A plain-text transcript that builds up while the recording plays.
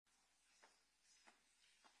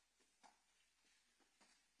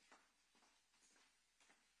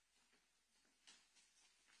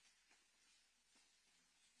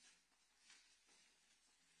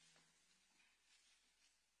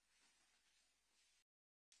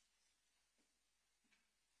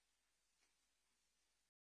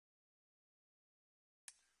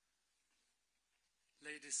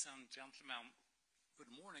Ladies and gentlemen, good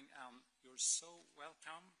morning, and you're so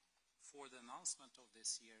welcome for the announcement of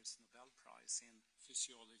this year's Nobel Prize in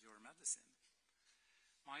Physiology or Medicine.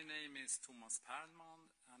 My name is Thomas Perlman,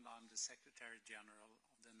 and I'm the Secretary General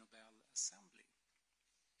of the Nobel Assembly.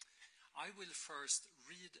 I will first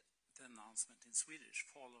read the announcement in Swedish,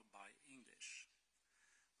 followed by English.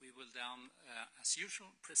 We will then, as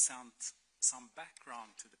usual, present some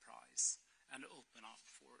background to the prize and open up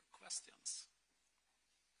for questions.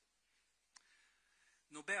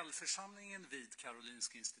 Nobelförsamlingen vid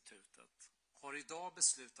Karolinska institutet har idag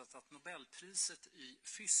beslutat att Nobelpriset i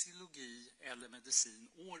fysiologi eller medicin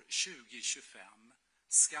år 2025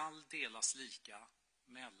 skall delas lika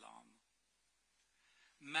mellan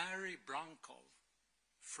Mary Brunkow,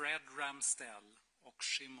 Fred Ramsdell och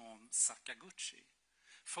Shimon Sakaguchi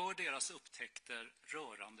för deras upptäckter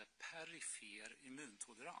rörande perifer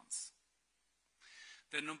immuntolerans.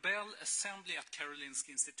 The Nobel Assembly at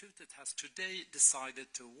Karolinska Institutet has today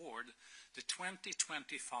decided to award the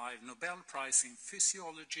 2025 Nobel Prize in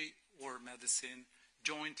Physiology or Medicine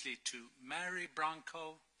jointly to Mary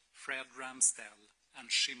Brunkow, Fred Ramsdell,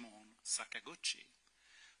 and Shimon Sakaguchi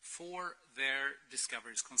for their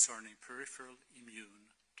discoveries concerning peripheral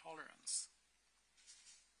immune tolerance.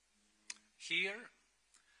 Here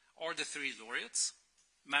are the three laureates.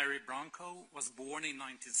 Mary Brunkow was born in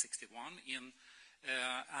 1961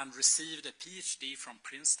 and received a PhD from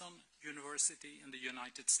Princeton University in the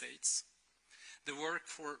United States. The work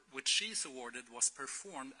for which she is awarded was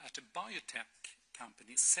performed at a biotech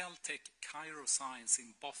company, Celltech Chiroscience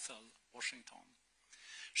in Bothell, Washington.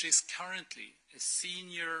 She is currently a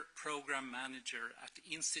senior program manager at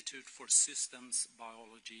the Institute for Systems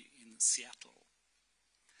Biology in Seattle.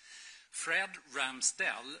 Fred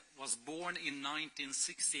Ramsdell was born in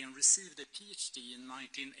 1960 and received a PhD in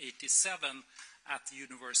 1987 at the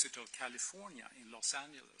University of California in Los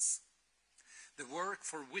Angeles. The work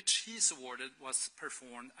for which he is awarded was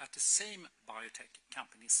performed at the same biotech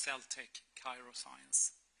company, Celltech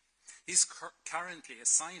Chiroscience. He is currently a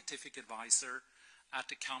scientific advisor at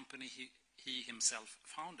the company he himself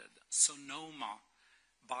founded, Sonoma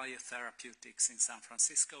Biotherapeutics in San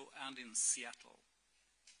Francisco and in Seattle.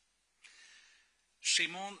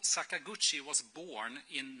 Shimon Sakaguchi was born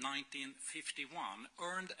in 1951,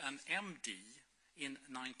 earned an MD in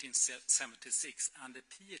 1976 and a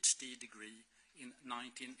PhD degree in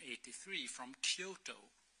 1983 from Kyoto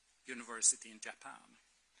University in Japan.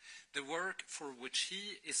 The work for which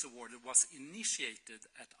he is awarded was initiated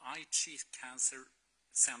at Aichi Cancer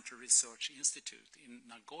Center Research Institute in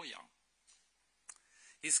Nagoya.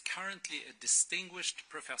 He is currently a distinguished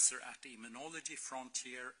professor at the Immunology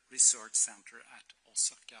Frontier Research Center at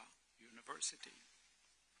Osaka University.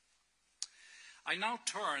 I now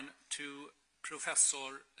turn to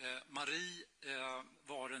Professor Marie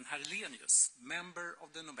Brunkow, member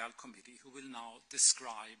of the Nobel Committee, who will now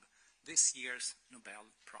describe this year's Nobel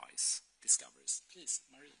Prize discoveries. Please,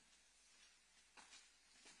 Marie.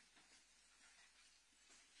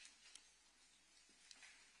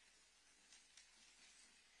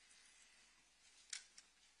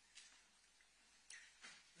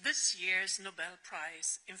 This year's Nobel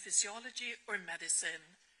Prize in Physiology or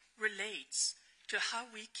Medicine relates to how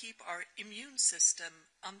we keep our immune system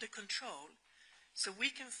under control so we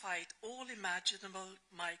can fight all imaginable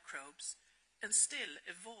microbes and still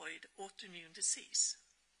avoid autoimmune disease.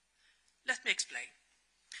 Let me explain.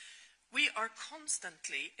 We are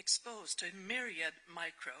constantly exposed to a myriad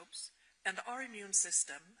microbes, and our immune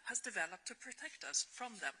system has developed to protect us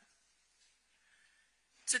from them.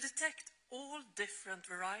 To detect all different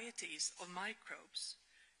varieties of microbes,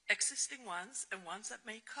 existing ones and ones that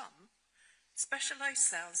may come, specialized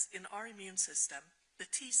cells in our immune system, the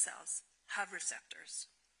T cells, have receptors.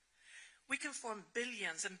 We can form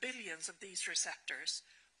billions and billions of these receptors,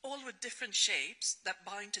 all with different shapes that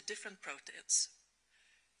bind to different proteins.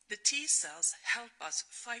 The T cells help us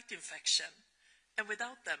fight infection, and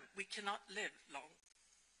without them, we cannot live long.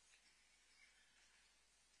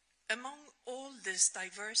 Among all this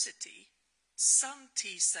diversity, some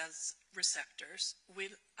T cells receptors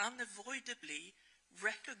will unavoidably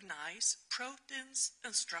recognize proteins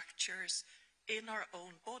and structures in our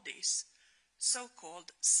own bodies,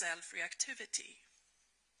 so-called self-reactivity.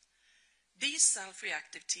 These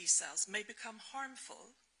self-reactive T cells may become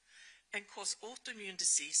harmful and cause autoimmune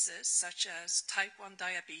diseases such as type 1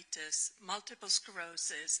 diabetes, multiple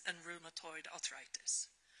sclerosis, and rheumatoid arthritis.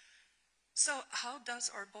 So how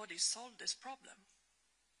does our body solve this problem?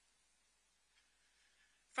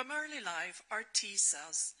 From early life, our T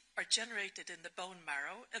cells are generated in the bone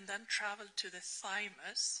marrow and then travel to the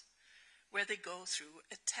thymus, where they go through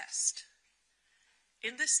a test.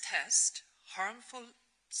 In this test, harmful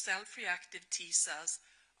self-reactive T cells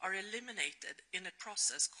are eliminated in a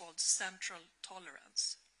process called central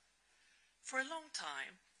tolerance. For a long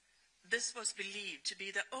time, this was believed to be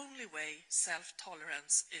the only way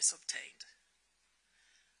self-tolerance is obtained.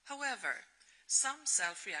 However, some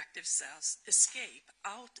self-reactive cells escape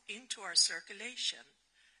out into our circulation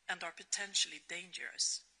and are potentially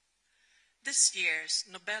dangerous. This year's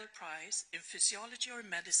Nobel Prize in Physiology or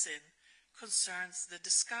Medicine concerns the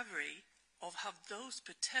discovery of how those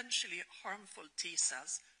potentially harmful T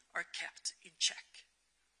cells are kept in check.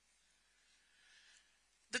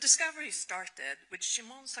 The discovery started with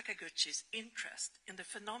Shimon Sakaguchi's interest in the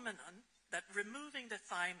phenomenon that removing the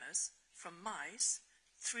thymus from mice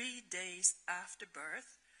 3 days after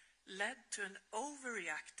birth led to an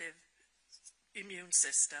overreactive immune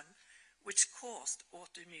system which caused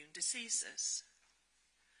autoimmune diseases.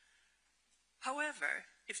 However,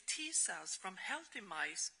 if T cells from healthy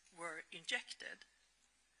mice were injected,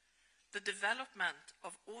 the development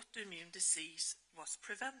of autoimmune disease was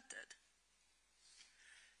prevented.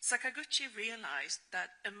 Sakaguchi realized that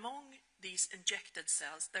among these injected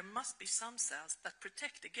cells, there must be some cells that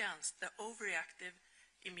protect against the overreactive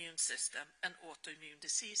immune system and autoimmune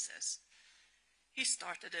diseases. He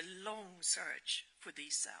started a long search for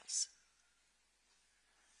these cells.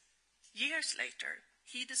 Years later,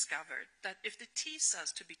 he discovered that if the T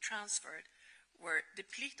cells to be transferred were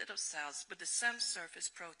depleted of cells with the cell surface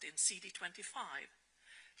protein CD25,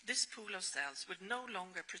 this pool of cells would no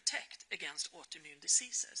longer protect against autoimmune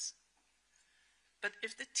diseases. But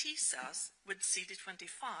if the T cells with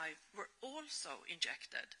CD25 were also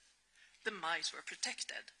injected, the mice were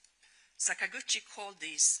protected. Sakaguchi called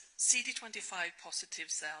these CD25 positive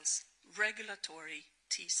cells regulatory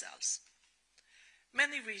T cells.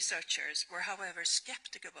 Many researchers were, however,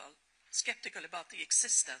 skeptical about the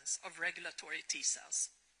existence of regulatory T cells.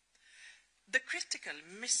 The critical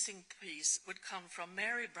missing piece would come from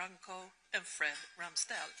Mary Brunkow and Fred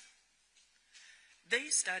Ramsdell. They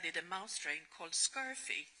studied a mouse strain called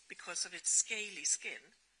scurfy because of its scaly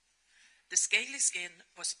skin. The scaly skin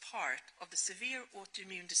was part of the severe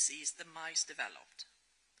autoimmune disease the mice developed.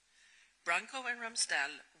 Brunkow and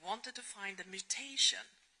Ramsdell wanted to find a mutation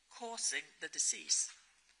causing the disease.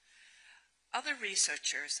 Other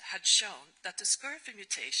researchers had shown that the scurfy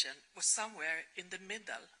mutation was somewhere in the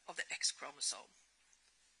middle of the X chromosome.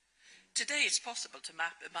 Today it's possible to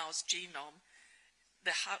map a mouse genome,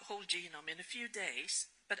 the whole genome, in a few days,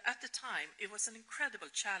 but at the time it was an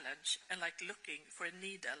incredible challenge and like looking for a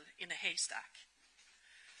needle in a haystack.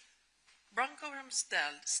 Brunkow and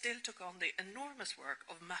Ramsdell still took on the enormous work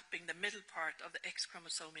of mapping the middle part of the X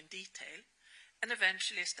chromosome in detail, and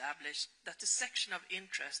eventually established that the section of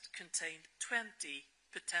interest contained 20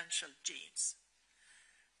 potential genes.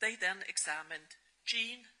 They then examined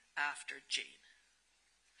gene after gene.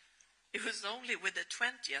 It was only with the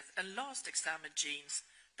 20th and last examined genes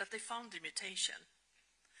that they found the mutation.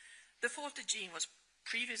 The faulty gene was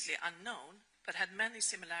previously unknown, but had many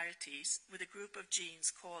similarities with a group of genes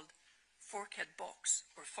called forkhead box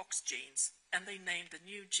or FOX genes, and they named the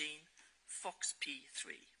new gene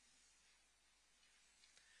FOXP3.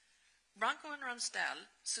 Brunkow and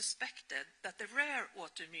Ramsdell suspected that the rare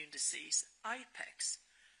autoimmune disease, IPEX,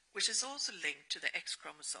 which is also linked to the X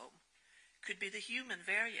chromosome, could be the human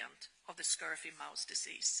variant of the scurfy mouse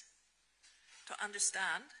disease. To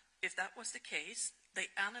understand if that was the case,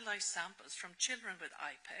 they analyzed samples from children with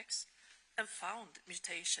IPEX and found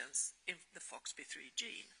mutations in the FOXP3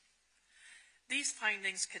 gene. These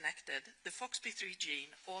findings connected the FOXP3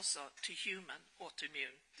 gene also to human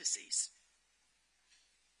autoimmune disease.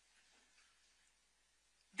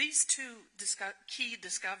 These two key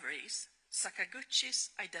discoveries, Sakaguchi's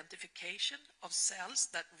identification of cells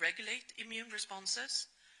that regulate immune responses,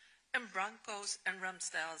 and Brunkow's and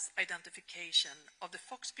Ramsdell's identification of the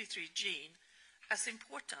FOXP3 gene as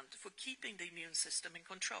important for keeping the immune system in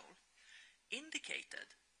control,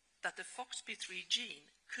 indicated that the FOXP3 gene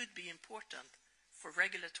could be important for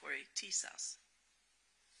regulatory T cells.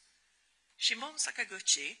 Shimon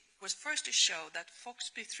Sakaguchi was first to show that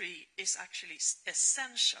FOXP3 is actually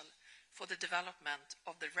essential for the development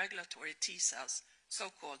of the regulatory T cells,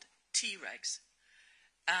 so-called Tregs,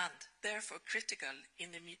 and therefore critical in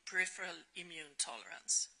peripheral immune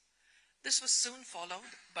tolerance. This was soon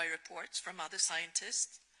followed by reports from other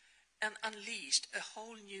scientists and unleashed a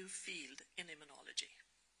whole new field in immunology.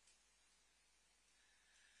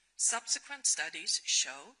 Subsequent studies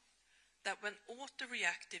show that when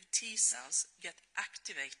autoreactive T cells get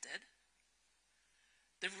activated,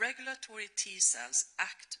 the regulatory T cells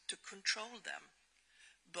act to control them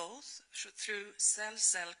both through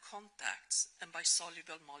cell-cell contacts and by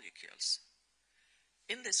soluble molecules.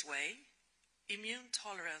 In this way, immune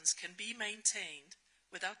tolerance can be maintained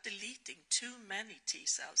without deleting too many T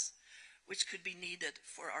cells, which could be needed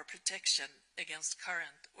for our protection against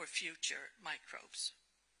current or future microbes.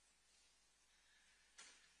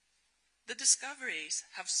 The discoveries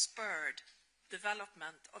have spurred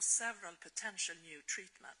development of several potential new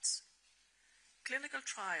treatments. Clinical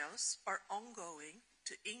trials are ongoing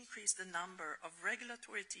to increase the number of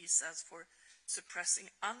regulatory T cells for suppressing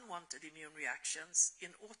unwanted immune reactions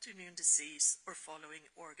in autoimmune disease or following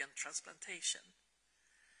organ transplantation.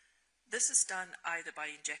 This is done either by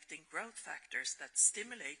injecting growth factors that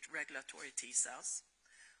stimulate regulatory T cells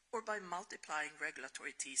or by multiplying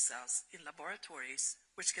regulatory T cells in laboratories,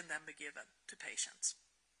 which can then be given to patients.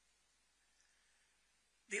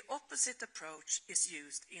 The opposite approach is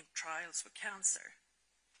used in trials for cancer.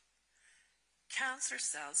 Cancer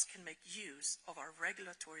cells can make use of our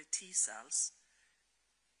regulatory T cells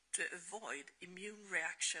to avoid immune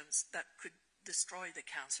reactions that could destroy the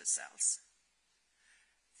cancer cells.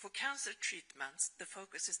 For cancer treatments, the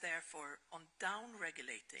focus is therefore on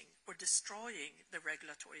down-regulating or destroying the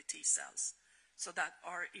regulatory T cells so that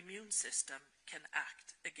our immune system can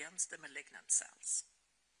act against the malignant cells.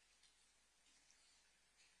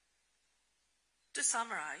 To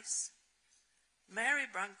summarize, Mary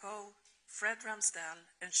Brunkow, Fred Ramsdell,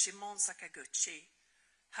 and Shimon Sakaguchi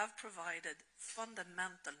have provided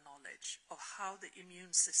fundamental knowledge of how the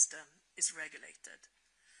immune system is regulated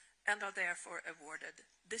and are therefore awarded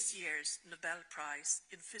this year's Nobel Prize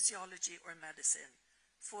in Physiology or Medicine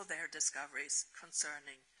for their discoveries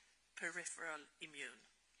concerning peripheral immune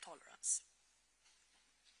tolerance.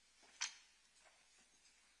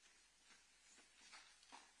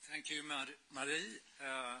 Thank you, Marie.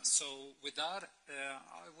 So with that,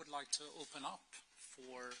 I would like to open up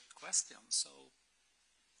for questions. So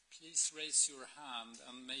please raise your hand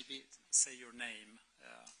and maybe say your name.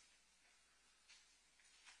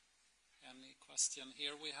 Any question?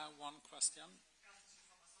 Here we have one question.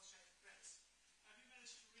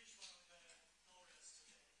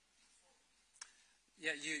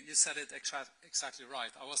 Yeah, you said it exactly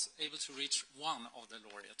right. I was able to reach one of the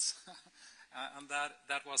laureates, and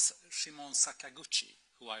that was Shimon Sakaguchi,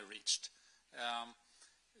 who I reached. I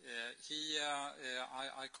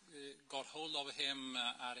got hold of him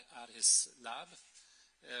at his lab,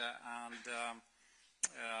 and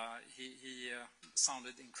he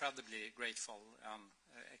sounded incredibly grateful and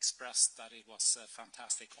expressed that it was a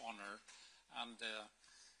fantastic honor, and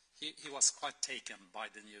he was quite taken by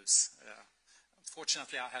the news.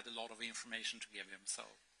 Fortunately, I had a lot of information to give him, so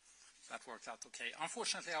that worked out okay.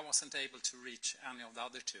 Unfortunately, I wasn't able to reach any of the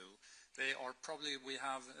other two. They are probably, we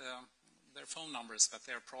have their phone numbers, but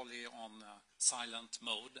they're probably on silent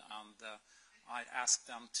mode, and I asked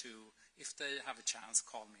them to, if they have a chance,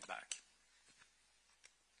 call me back.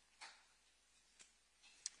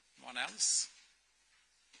 Anyone else?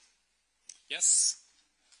 Yes?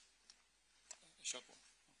 Sure.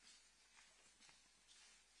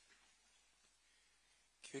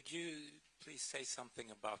 Could you please say something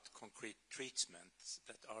about concrete treatments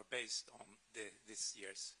that are based on this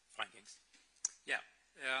year's findings? Yeah.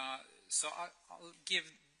 So I'll give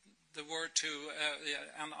the word to,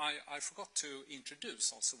 and I forgot to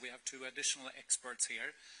introduce also, we have two additional experts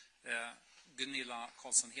here. Gunilla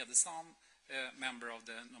Karlsson-Hedestam, member of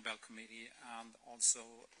the Nobel Committee, and also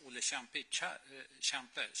Ole Kempe,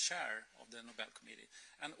 chair of the Nobel Committee.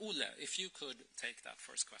 And Ole, if you could take that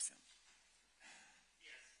first question.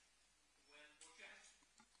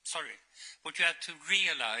 What you have to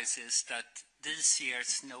realize is that this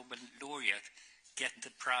year's Nobel laureate get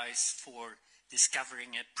the prize for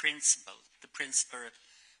discovering a principle, the principle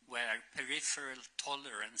where peripheral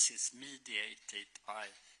tolerance is mediated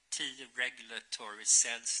by T regulatory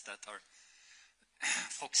cells that are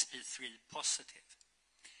FOXP3 positive.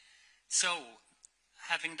 So,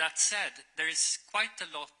 having that said, there is quite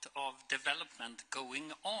a lot of development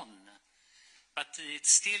going on, but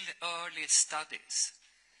it's still early studies.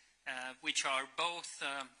 Which are both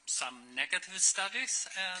some negative studies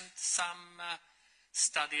and some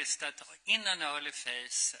studies that in an early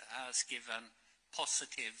phase has given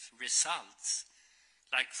positive results,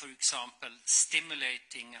 like for example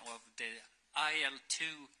stimulating of the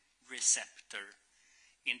IL-2 receptor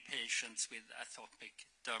in patients with atopic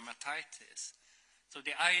dermatitis. So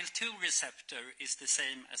the IL-2 receptor is the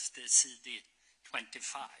same as the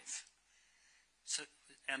CD25. So,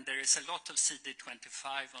 and there is a lot of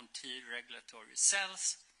CD25 on T regulatory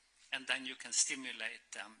cells, and then you can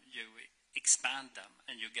stimulate them, you expand them,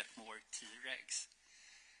 and you get more Tregs.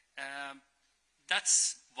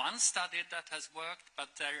 that's one study that has worked,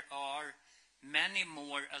 but there are many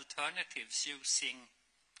more alternatives using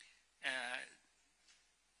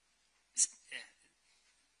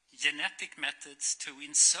genetic methods to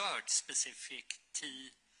insert specific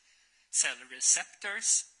T cell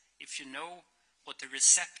receptors. If you know what the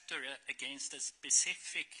receptor against a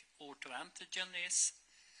specific autoantigen is,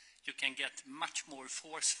 you can get much more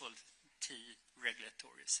forceful T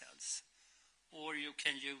regulatory cells. Or you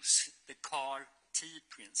can use the CAR T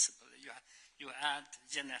principle. You add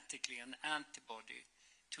genetically an antibody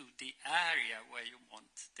to the area where you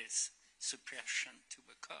want this suppression to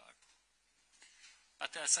occur.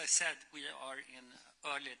 But as I said, we are in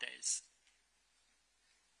early days.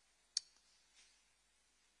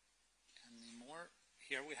 Any more?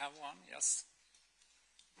 Here we have one, yes.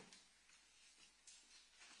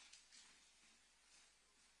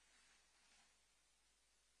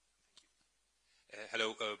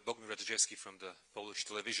 Hello, Bogdan Radziejewski from the Polish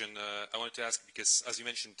television. I wanted to ask, because as you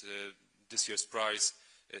mentioned, this year's prize,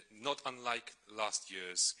 not unlike last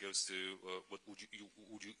year's, goes to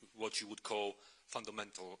what you would call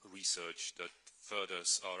fundamental research that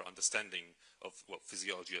furthers our understanding of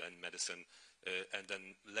physiology and medicine, and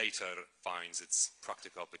then later finds its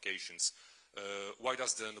practical applications. Why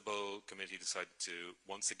does the Nobel Committee decide to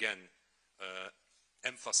once again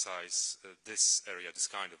emphasize this area, this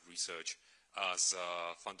kind of research, as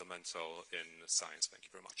fundamental in science? Thank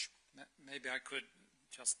you very much. Maybe I could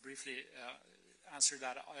just briefly answer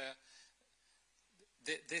that.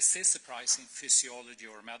 This is a prize in physiology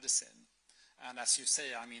or medicine. And as you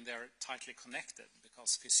say, I mean, they're tightly connected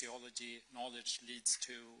because physiology knowledge leads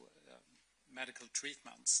to medical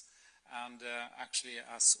treatments. And actually,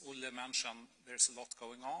 as Ulle mentioned, there's a lot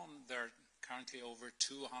going on. There are currently over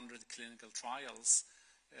 200 clinical trials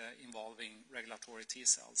involving regulatory T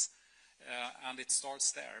cells. And it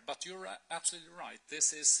starts there. But you're absolutely right.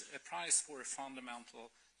 This is a prize for a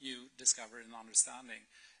fundamental new discovery and understanding.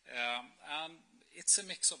 And it's a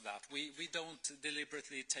mix of that. We don't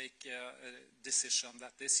deliberately take a decision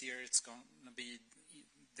that this year it's going to be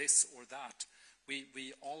this or that.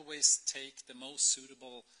 We always take the most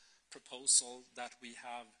suitable proposal that we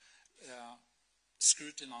have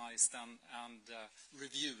scrutinized and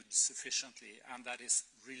reviewed sufficiently, and that is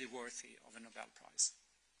really worthy of a Nobel Prize.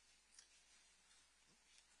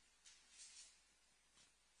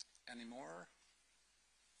 Any more?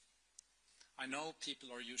 I know people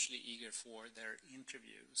are usually eager for their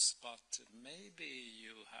interviews, but maybe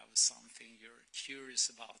you have something you're curious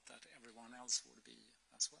about that everyone else would be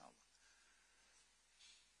as well.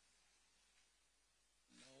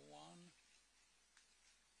 No one?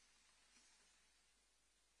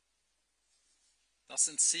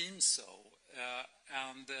 Doesn't seem so.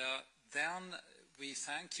 Then we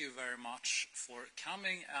thank you very much for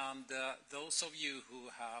coming, and those of you who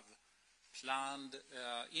have planned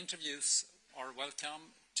interviews are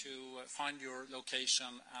welcome to find your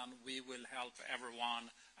location, and we will help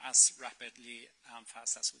everyone as rapidly and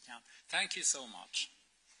fast as we can. Thank you so much.